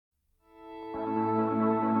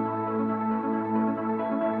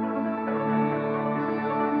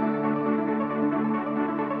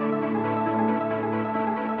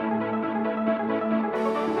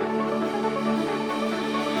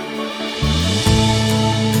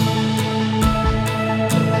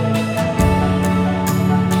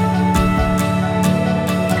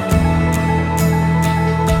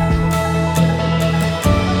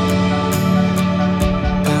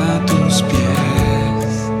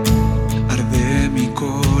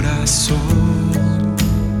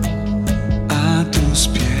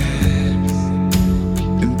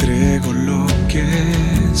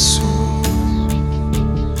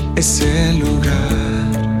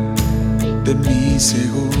mi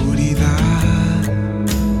seguridad,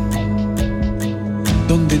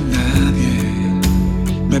 donde nadie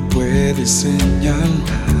me puede señalar.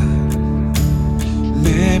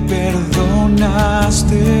 Me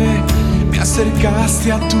perdonaste, me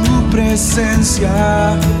acercaste a tu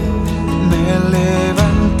presencia, me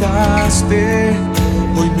levantaste,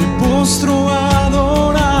 hoy me postro a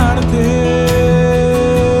adorarte.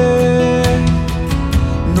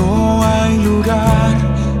 No hay lugar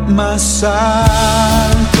más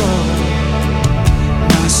alto,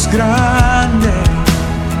 más grande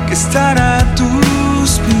que estar a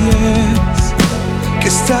tus pies, que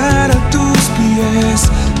estar a tus pies.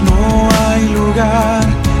 No hay lugar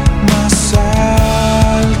más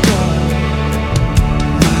alto,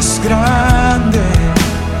 más grande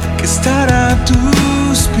que estar a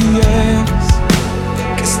tus pies,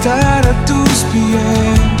 que estar a tus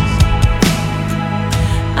pies.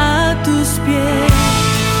 A tus pies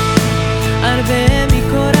arde mi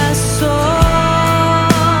corazón,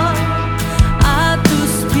 a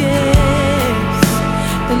tus pies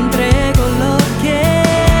te entrego lo que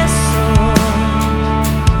soy.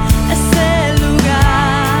 Es el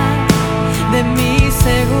lugar de mi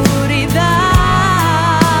seguridad,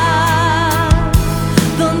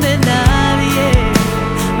 donde nadie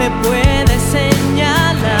me puede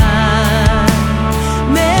señalar.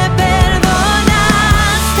 Me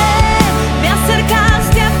perdonaste, me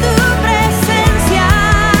acercaste a tu presencia,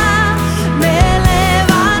 me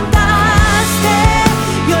levantaste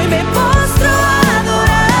y hoy me postro a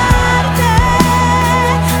adorarte.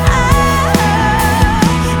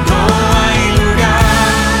 No hay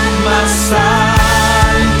lugar más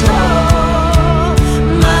alto,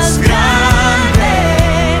 más grande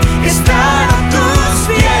que estar a tus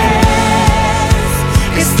pies,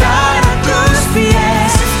 que estar a tus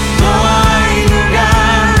pies. No hay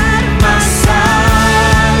lugar más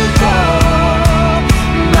alto,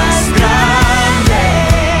 más grande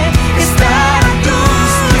que estar a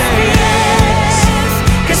tus pies,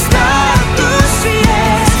 que estar a tus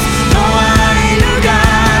pies. No hay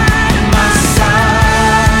lugar más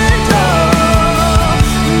alto,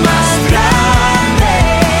 más grande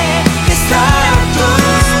que estar a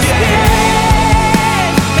tus pies,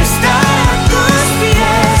 que estar a tus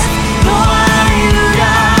pies. No hay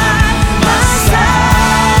lugar más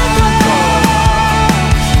alto,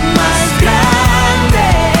 más grande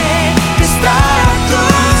que estar a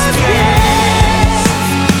tus pies,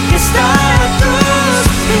 que estar a tus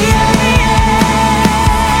pies.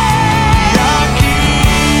 Y aquí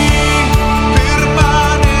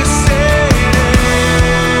permaneceré,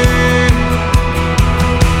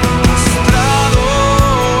 postrado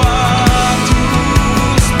a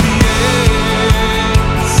tus pies.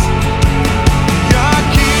 Y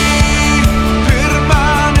aquí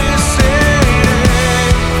permaneceré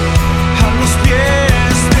a los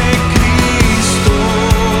pies de Cristo.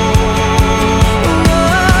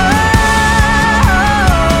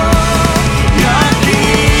 Y aquí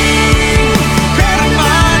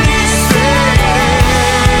permaneceré,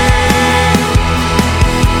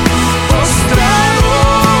 postrado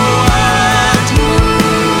a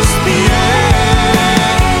tus pies.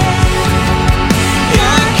 Y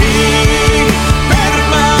aquí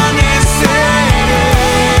permaneceré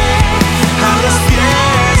a los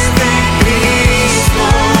pies de Cristo.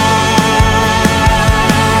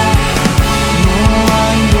 No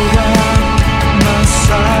hay lugar más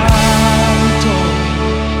alto,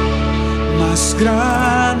 más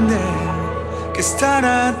grande que estar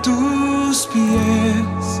a tus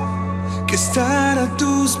pies, que estar a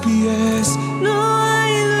tus pies. No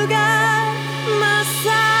hay lugar más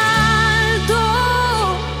alto,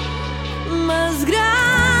 más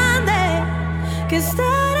grande que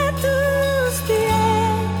estar a tus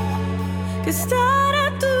pies, que estar